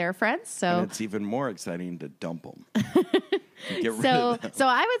all of their friends. So And it's even more exciting to dump them. Get rid So, of them. so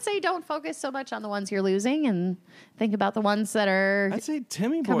I would say don't focus so much on the ones you're losing and think about the ones that are I'd say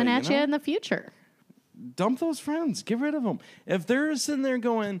Timmy boy, coming at you know? in the future. Dump those friends. Get rid of them. If they're sitting there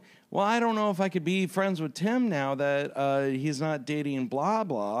going, well, I don't know if I could be friends with Tim now that he's not dating blah,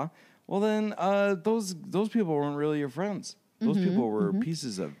 blah. Well, then those people weren't really your friends. Those people were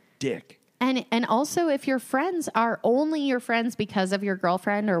pieces of dick. And also, if your friends are only your friends because of your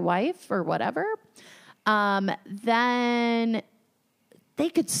girlfriend or wife or whatever, then they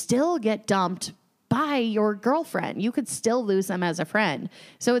could still get dumped by your girlfriend. You could still lose them as a friend.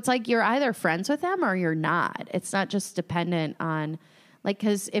 So it's like you're either friends with them or you're not. It's not just dependent on, like,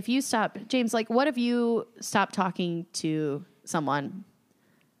 because if you stop, James, like, what if you stop talking to someone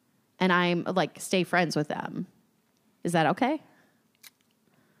and I'm like, stay friends with them? Is that okay?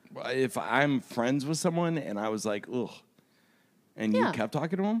 If I'm friends with someone and I was like, ugh, and you Yeah. kept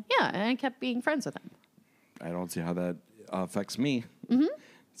talking to them, Yeah, and I kept being friends with them. I don't see how that affects me.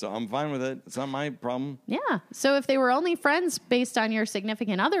 So I'm fine with it. It's not my problem. Yeah. So if they were only friends based on your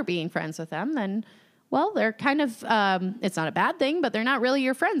significant other being friends with them, then, well, they're kind of, it's not a bad thing, but they're not really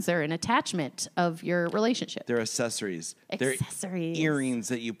your friends. They're an attachment of your relationship. They're accessories. Accessories. They're earrings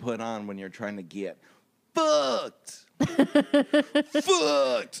that you put on when you're trying to get fucked.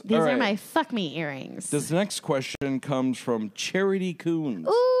 Fucked. These All are right. my fuck me earrings. This next question comes from Charity Coons.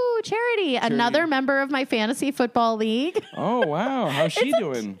 Ooh, Charity, another member of my fantasy football league. Oh, wow. How's she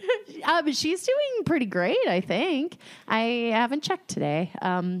doing? She's doing pretty great, I think. I haven't checked today.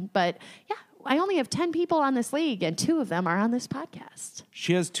 But yeah, I only have 10 people on this league, and 2 of them are on this podcast.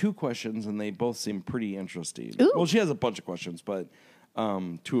 She has 2 questions, and they both seem pretty interesting. Ooh. Well, she has a bunch of questions, but 2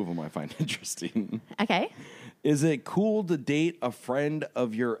 of them I find interesting. Okay. Is it cool to date a friend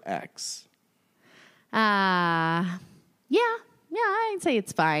of your ex? Yeah, I'd say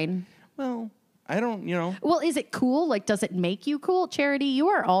it's fine. Well, I don't, Well, is it cool? Like, does it make you cool? Charity, you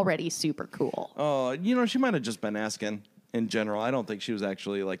are already super cool. she might have just been asking in general. I don't think she was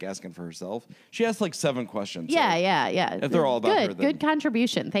actually like asking for herself. She asked like 7 questions. so Yeah. If they're all about good, her, then- good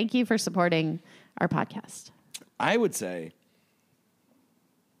contribution. Thank you for supporting our podcast. I would say,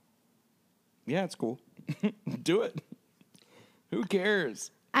 yeah, it's cool. Do it. Who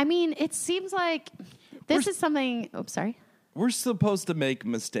cares? I mean, it seems like this is something. Oh, sorry. We're supposed to make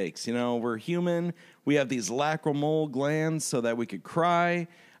mistakes. We're human. We have these lacrimal glands so that we could cry.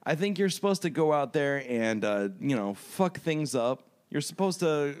 I think you're supposed to go out there and, fuck things up. You're supposed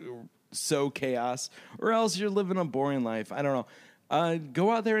to sow chaos, or else you're living a boring life. I don't know.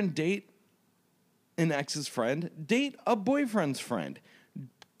 Go out there and date an ex's friend. Date a boyfriend's friend.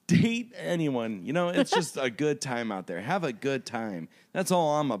 Date anyone. It's just a good time out there. Have a good time. That's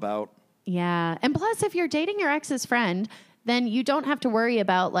all I'm about. Yeah. And plus, if you're dating your ex's friend, then you don't have to worry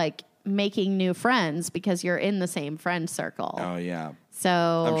about like making new friends because you're in the same friend circle. Oh, yeah. So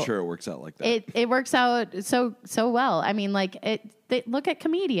I'm sure it works out like that. It works out so well. I mean, like look at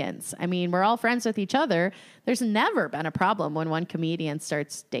comedians. I mean, we're all friends with each other. There's never been a problem when one comedian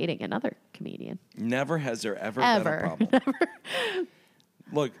starts dating another comedian. Never has there ever been a problem. Never.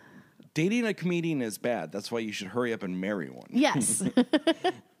 Look, dating a comedian is bad. That's why you should hurry up and marry one. Yes.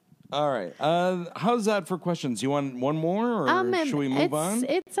 All right. How's that for questions? You want one more, or should we move on?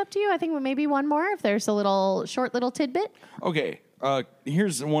 It's up to you. I think maybe one more if there's a short little tidbit. Okay.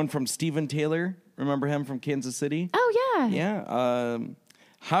 Here's one from Steven Taylor. Remember him from Kansas City? Oh, yeah. Yeah.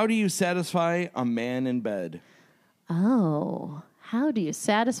 How do you satisfy a man in bed? Oh, how do you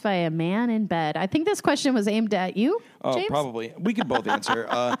satisfy a man in bed? I think this question was aimed at you, Oh, James. probably. We could both answer.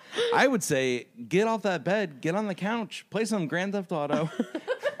 I would say get off that bed, get on the couch, play some Grand Theft Auto.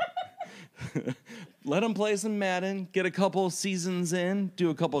 Let him play some Madden, get a couple seasons in,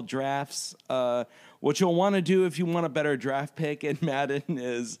 do a couple drafts. What you'll want to do if you want a better draft pick in Madden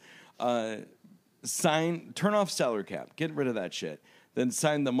is turn off salary cap, get rid of that shit. Then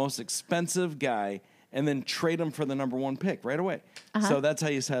sign the most expensive guy and then trade him for the number 1 pick right away. So that's how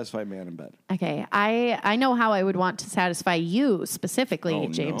you satisfy man in bed. Okay, I know how I would want to satisfy you specifically, Oh,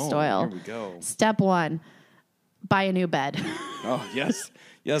 James no. Doyle. Here we go. Step 1, buy a new bed. Oh, yes.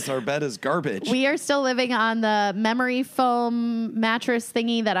 Yes, our bed is garbage. We are still living on the memory foam mattress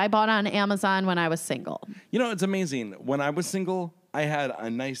thingy that I bought on Amazon when I was single. It's amazing. When I was single, I had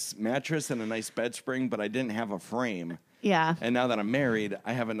a nice mattress and a nice bed spring, but I didn't have a frame. Yeah. And now that I'm married,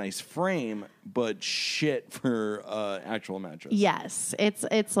 I have a nice frame, but shit for actual mattress. Yes,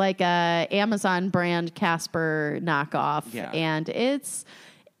 it's like a Amazon brand Casper knockoff, Yeah. and it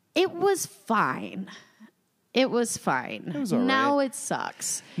was fine. It was fine. It was all right. Now it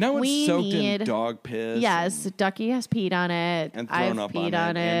sucks. Now it's We soaked need- in dog piss. Yes, Ducky has peed on it. And thrown I've up peed on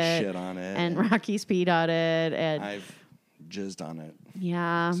on it, it, and shit on it. and Rocky's peed on it, and I've jizzed on it.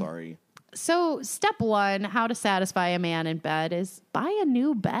 yeah. Sorry. So step 1, how to satisfy a man in bed is buy a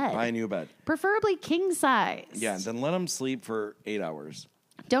new bed, Buy a new bed. preferably king size. Yeah, then let him sleep for 8 hours.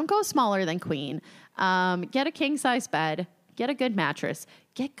 Don't go smaller than queen. Get a king size bed. Get a good mattress.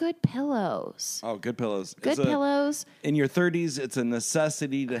 Get good pillows. Oh, good pillows. Good pillows. In your 30s, it's a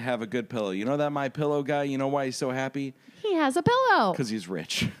necessity to have a good pillow. You know that My Pillow guy? You know why he's so happy? He has a pillow. Because he's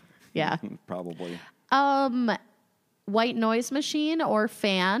rich. Yeah. Probably. White noise machine or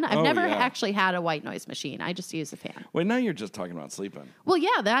fan. I've Oh, never yeah. actually had a white noise machine. I just use a fan. Wait, now you're just talking about sleeping. Well,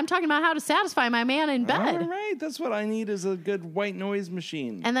 yeah, then I'm talking about how to satisfy my man in bed. All right, that's what I need is a good white noise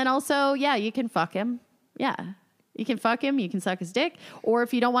machine. And then also, yeah, you can fuck him. Yeah. You can fuck him. You can suck his dick. Or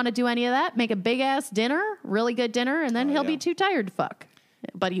if you don't want to do any of that, make a big ass dinner, really good dinner, and then he'll yeah. be too tired to fuck.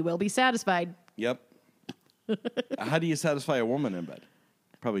 But he will be satisfied. Yep. How do you satisfy a woman in bed?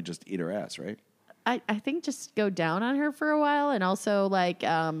 Probably just eat her ass, right? I think just go down on her for a while, and also like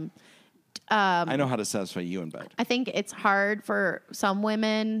I know how to satisfy you in bed. I think it's hard for some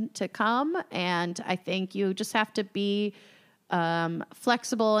women to come, and I think you just have to be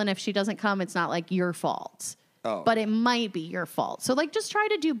flexible. And if she doesn't come, it's not like your fault, Oh. but it might be your fault. So like, just try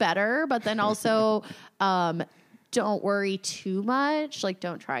to do better, but then also don't worry too much. Like,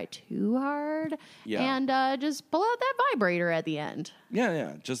 don't try too hard. Yeah. And just pull out that vibrator at the end.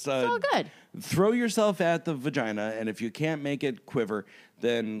 Yeah. Just It's all good. throw yourself at the vagina, and if you can't make it quiver,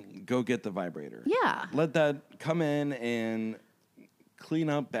 then go get the vibrator. Yeah. Let that come in and clean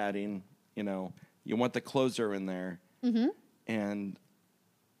up batting. You know, you want the closer in there. Mm-hmm. And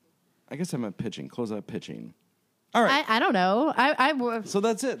I guess I'm at pitching. Close out pitching. All right. I don't know. So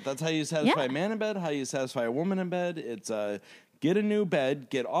that's it. That's how you satisfy Yeah. a man in bed, how you satisfy a woman in bed. It's get a new bed,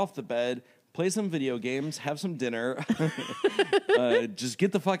 get off the bed, play some video games, have some dinner. Just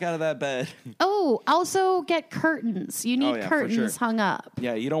get the fuck out of that bed. Oh, also get curtains. You need yeah, for curtains sure. hung up.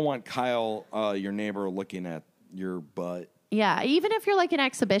 Yeah, you don't want Kyle, your neighbor, looking at your butt. Yeah, even if you're like an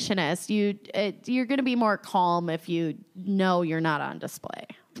exhibitionist, you're going to be more calm if you know you're not on display.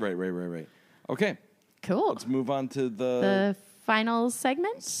 Right. Okay, Cool. let's move on to The final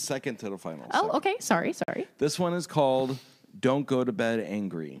segment? second to the final. Oh, segment. okay. Sorry. This one is called Don't Go to Bed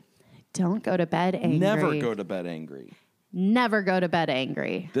Angry. Don't go to bed angry. Never go to bed angry. Never go to bed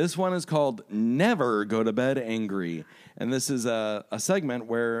angry. This one is called Never Go to Bed Angry. And this is a segment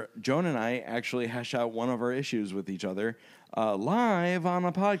where Joan and I actually hash out one of our issues with each other live on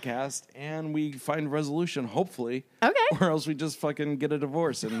a podcast, and we find resolution, hopefully. Okay. Or else we just fucking get a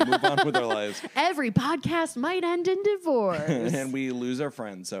divorce and move on with our lives. Every podcast might end in divorce. And we lose our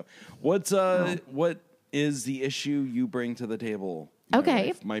friends. So what is the issue you bring to the table? My Okay.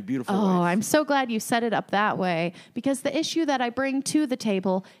 wife, my beautiful Oh, wife. I'm so glad you set it up that way because the issue that I bring to the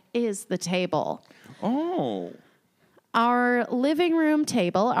table is the table. Oh. Our living room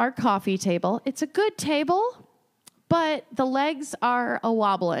table, our coffee table, it's a good table, but the legs are a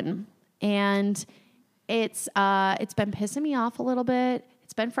wobbling, and it's been pissing me off a little bit.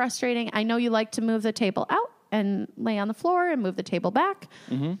 It's been frustrating. I know you like to move the table out and lay on the floor and move the table back.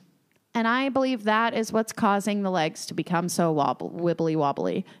 Mm-hmm. And I believe that is what's causing the legs to become so wibbly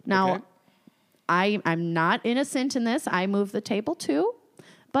wobbly. Now, Okay. I'm not innocent in this. I move the table too,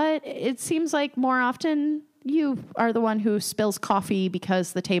 but it seems like more often you are the one who spills coffee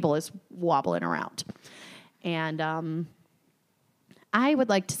because the table is wobbling around. And I would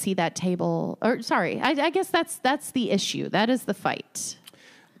like to see that table, or sorry, I guess that's the issue. That is the fight.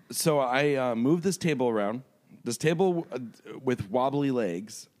 So I moved this table around. This table with wobbly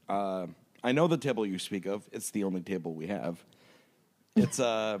legs. I know the table you speak of. It's the only table we have. It's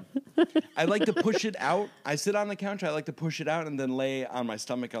I like to push it out. I sit on the couch. I like to push it out and then lay on my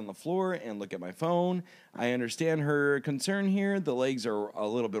stomach on the floor and look at my phone. I understand her concern here. The legs are a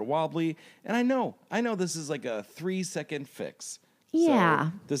little bit wobbly, and I know this is like a 3-second fix. Yeah.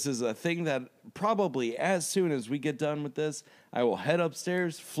 So this is a thing that probably as soon as we get done with this, I will head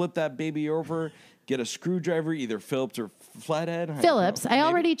upstairs, flip that baby over, get a screwdriver, either Phillips or flathead. Phillips, I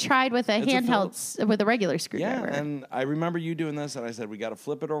already tried with a It's a handheld, with a regular Yeah, screwdriver. and I remember you doing this, and I said we got to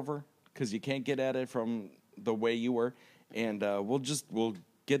flip it over because you can't get at it from the way you were, and we'll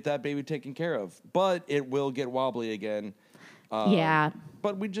get that baby taken care of. But it will get wobbly again. Yeah.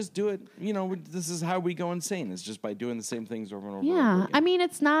 But we just do it. You know, this is how we go insane. It's just by doing the same things over and over. and over Yeah. again. I mean,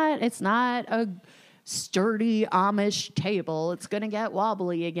 it's not a sturdy Amish table. It's going to get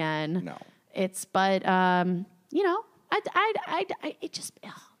wobbly again. No. But you know, it just,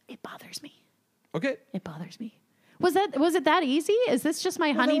 it bothers me. Okay. It bothers me. Was it that easy? Is this just my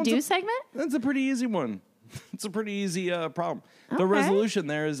Well, that honey-do one's segment? That's a pretty easy one. It's a pretty easy problem. The Okay. resolution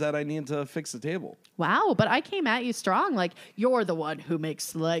there is that I need to fix the table. Wow, but I came at you strong. Like, you're the one who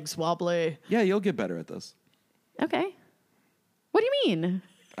makes legs wobbly. Yeah, you'll get better at this. Okay. What do you mean?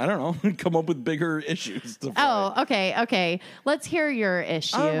 I don't know. Come up with bigger issues. To fight. Oh, okay. Let's hear your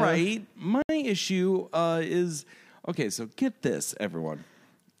issue. All right. My issue is okay. So get this, everyone.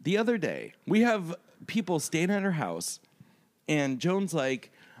 The other day, we have people staying at her house, and Joan's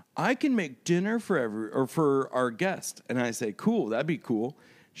like, "I can make dinner for our guest," and I say, "Cool, that'd be cool."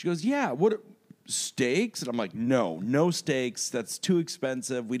 She goes, "Yeah, what steaks?" And I'm like, "No steaks. That's too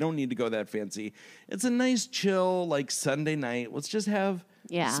expensive. We don't need to go that fancy. It's a nice chill like Sunday night. Let's just have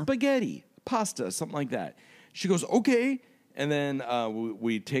spaghetti, pasta, something like that." She goes, "Okay." And then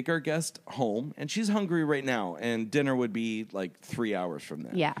we take our guest home, and she's hungry right now, and dinner would be like 3 hours from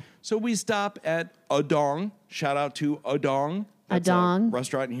then. Yeah. So we stop at Adong. Shout out to Adong. That's Adong. a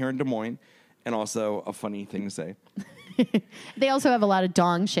restaurant here in Des Moines, and also a funny thing to say. They also have a lot of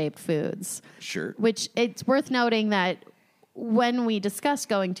dong-shaped foods, Sure. which it's worth noting that when we discussed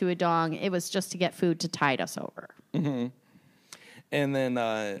going to a dong, it was just to get food to tide us over. And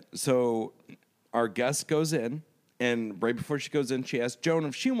then, so our guest goes in, and right before she goes in, she asks Joan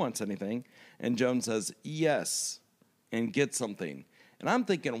if she wants anything, and Joan says yes, and gets something. And I'm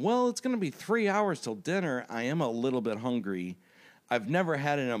thinking, well, it's going to be 3 hours till dinner. I am a little bit hungry. I've never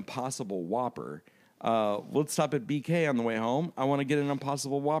had an Impossible Whopper. Let's stop at BK on the way home. I want to get an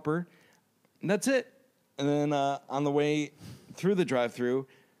Impossible Whopper. And that's it. And then on the way through the drive-thru,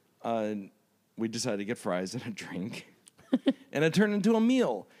 we decided to get fries and a drink. And it turned into a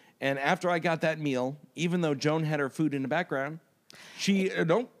meal. And after I got that meal, even though Joan had her food in the background, she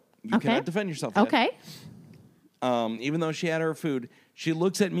you cannot defend yourself. Yet. Okay. Even though she had her food, she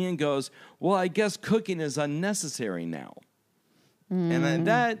looks at me and goes, well, I guess cooking is unnecessary now. And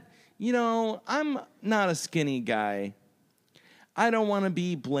that, I'm not a skinny guy. I don't want to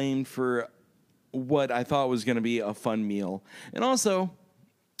be blamed for what I thought was going to be a fun meal. And also,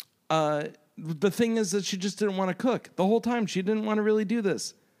 the thing is that she just didn't want to cook the whole time. She didn't want to really do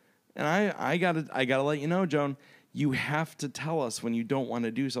this. And I gotta let you know, Joan, you have to tell us when you don't want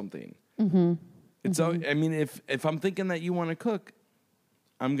to do something. Mm-hmm. It's I mean, if I'm thinking that you want to cook,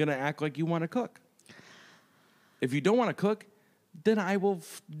 I'm gonna act like you want to cook. If you don't want to cook, then I will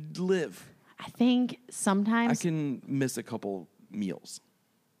live. I think I sometimes. can miss a couple meals.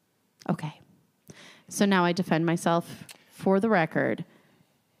 Okay. So now I defend myself. For the record,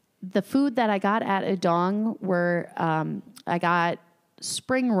 the food that I got at Udong were I got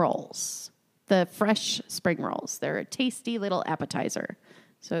spring rolls, the fresh spring rolls. They're a tasty little appetizer.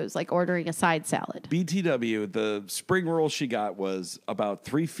 So it was like ordering a side salad. BTW, the spring roll she got was about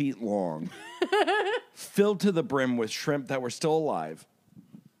 3 feet long, filled to the brim with shrimp that were still alive.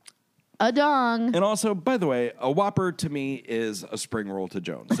 Udong. And also, by the way, a Whopper to me is a spring roll to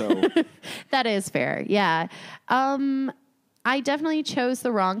Joan. So That is fair. Yeah. I definitely chose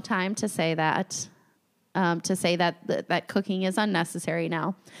the wrong time to say that. To say that cooking is unnecessary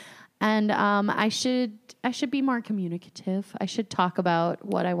now. And I should be more communicative. I should talk about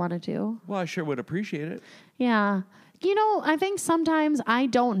what I want to do. well, I sure would appreciate it. Yeah. I think sometimes I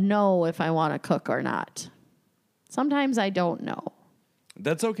don't know if I want to cook or not. Sometimes I don't know.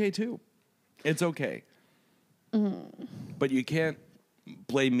 That's okay too. It's okay. But you can't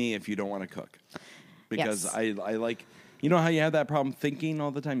blame me if you don't want to cook. Because Yes. I like, you know how you have that problem thinking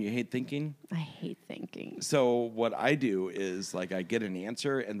all the time? You hate thinking? I hate thinking. So what I do is like I get an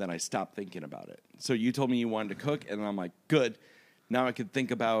answer and then I stop thinking about it. So you told me you wanted to cook and I'm like, good. Now I could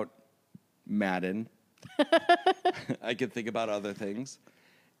think about Madden. I could think about other things.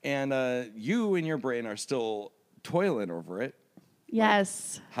 And you in your brain are still toiling over it.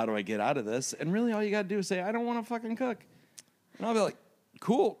 Yes. How do I get out of this? And really all you got to do is say, I don't want to fucking cook. And I'll be like,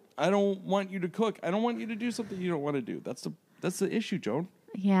 cool. I don't want you to cook. I don't want you to do something you don't want to do. That's the issue, Joan.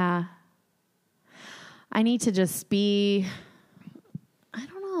 Yeah. I need to just be, I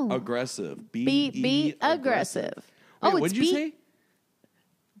don't know. Aggressive. Be aggressive. Wait, Oh, what'd you say?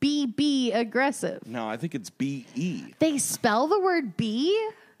 Be aggressive. No, I think it's B-E. They spell the word be?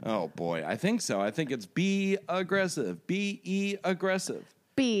 Oh, boy. I think so. I think it's be aggressive. B-E aggressive.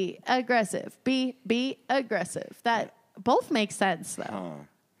 Be aggressive. Be aggressive. That both make sense, though.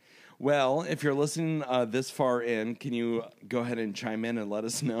 Well, if you're listening this far in, can you go ahead and chime in and let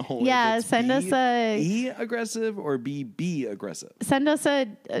us know? Yeah, if it's send us a- E aggressive or be aggressive. Send us a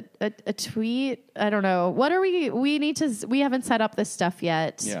tweet. I don't know. What are we haven't set up this stuff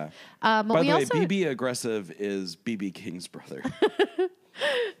yet. Yeah. But By we the way, also, BB aggressive is BB King's brother.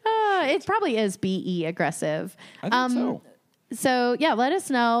 it probably is BE aggressive. I think so. So yeah, let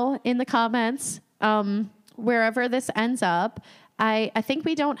us know in the comments wherever this ends up. I think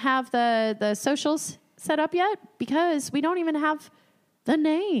we don't have the socials set up yet because we don't even have the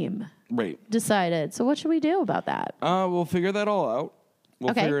name Right. decided. So what should we do about that? We'll figure that all out.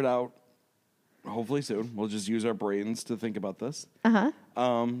 We'll Okay. figure it out hopefully soon. We'll just use our brains to think about this.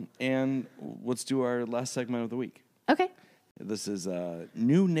 And let's do our last segment of the week. Okay. This is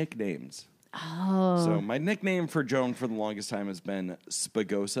new nicknames. Oh. So my nickname for Joan for the longest time has been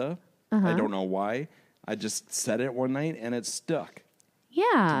Spagosa. I don't know why. I just said it one night and it stuck. My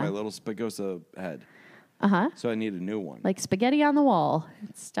Yeah. little Spagosa head. Uh-huh. So I need a new one. Like spaghetti on the wall.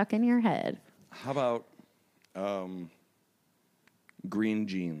 It's stuck in your head. How about green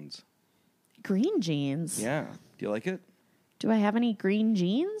jeans? Green jeans. Yeah. Do you like it? Do I have any green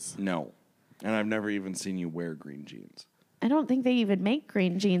jeans? No. And I've never even seen you wear green jeans. I don't think they even make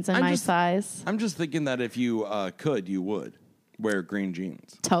green jeans in my size. I'm just thinking that if you could, you would wear green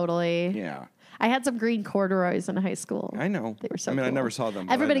jeans. Totally. Yeah. I had some green corduroys in high school. I know. They were so I mean, I cool. never saw them,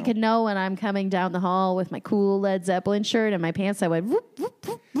 but I Everybody know. could know when I'm coming down the hall with my cool Led Zeppelin shirt and my pants that went whoop, whoop,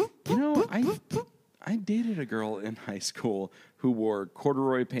 whoop, whoop. You know, I dated a girl in high school who wore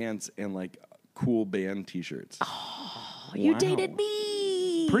corduroy pants and like cool band T-shirts. Oh, you Wow. dated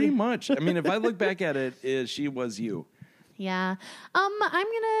me. Pretty much. I mean, if I look back at it, she was you. Yeah. I'm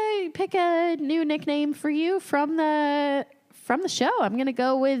gonna pick a new nickname for you from the show. I'm gonna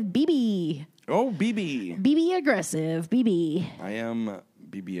go with BB. Oh, BB. BB aggressive. BB. I am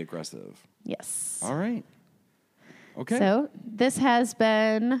BB aggressive. Yes. All right. Okay. So this has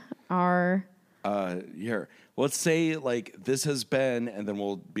been our. Here, let's say like this has been, and then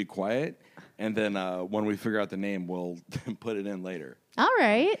we'll be quiet, and then when we figure out the name, we'll put it in later. All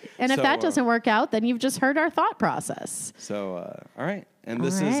right. And if So, that doesn't work out, then you've just heard our thought process. So, all right, and All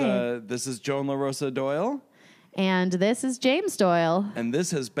right. this is Joan LaRosa Doyle, And this is James Doyle. and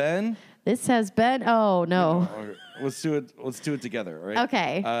this has been. This has been. Oh no. Let's do it. Let's do it together. All right.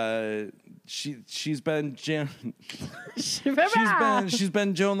 Okay. She's been Joan She's Joan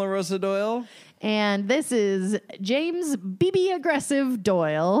LaRosa Doyle, And this is James BB Aggressive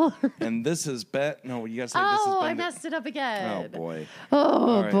Doyle. and this has been. No, you gotta say this has been. I messed it up again. Oh boy. Oh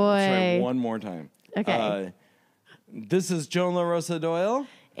All right, boy. Let's try one more time. Okay. This is Joan LaRosa Doyle.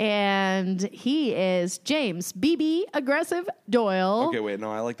 And he is James BB Aggressive Doyle. Okay, wait.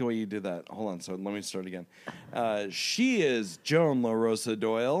 No, I like the way you did that. Hold on. So let me start again. She is Joan LaRosa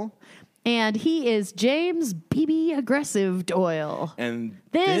Doyle. And he is James BB Aggressive Doyle. And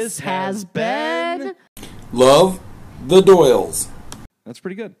This has been. Love the Doyles. That's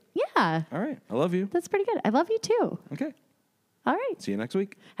pretty good. Yeah, All right. I love you. that's pretty good. I love you too. Okay. All right. See you next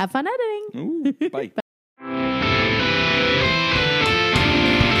week. Have fun editing. Ooh, bye.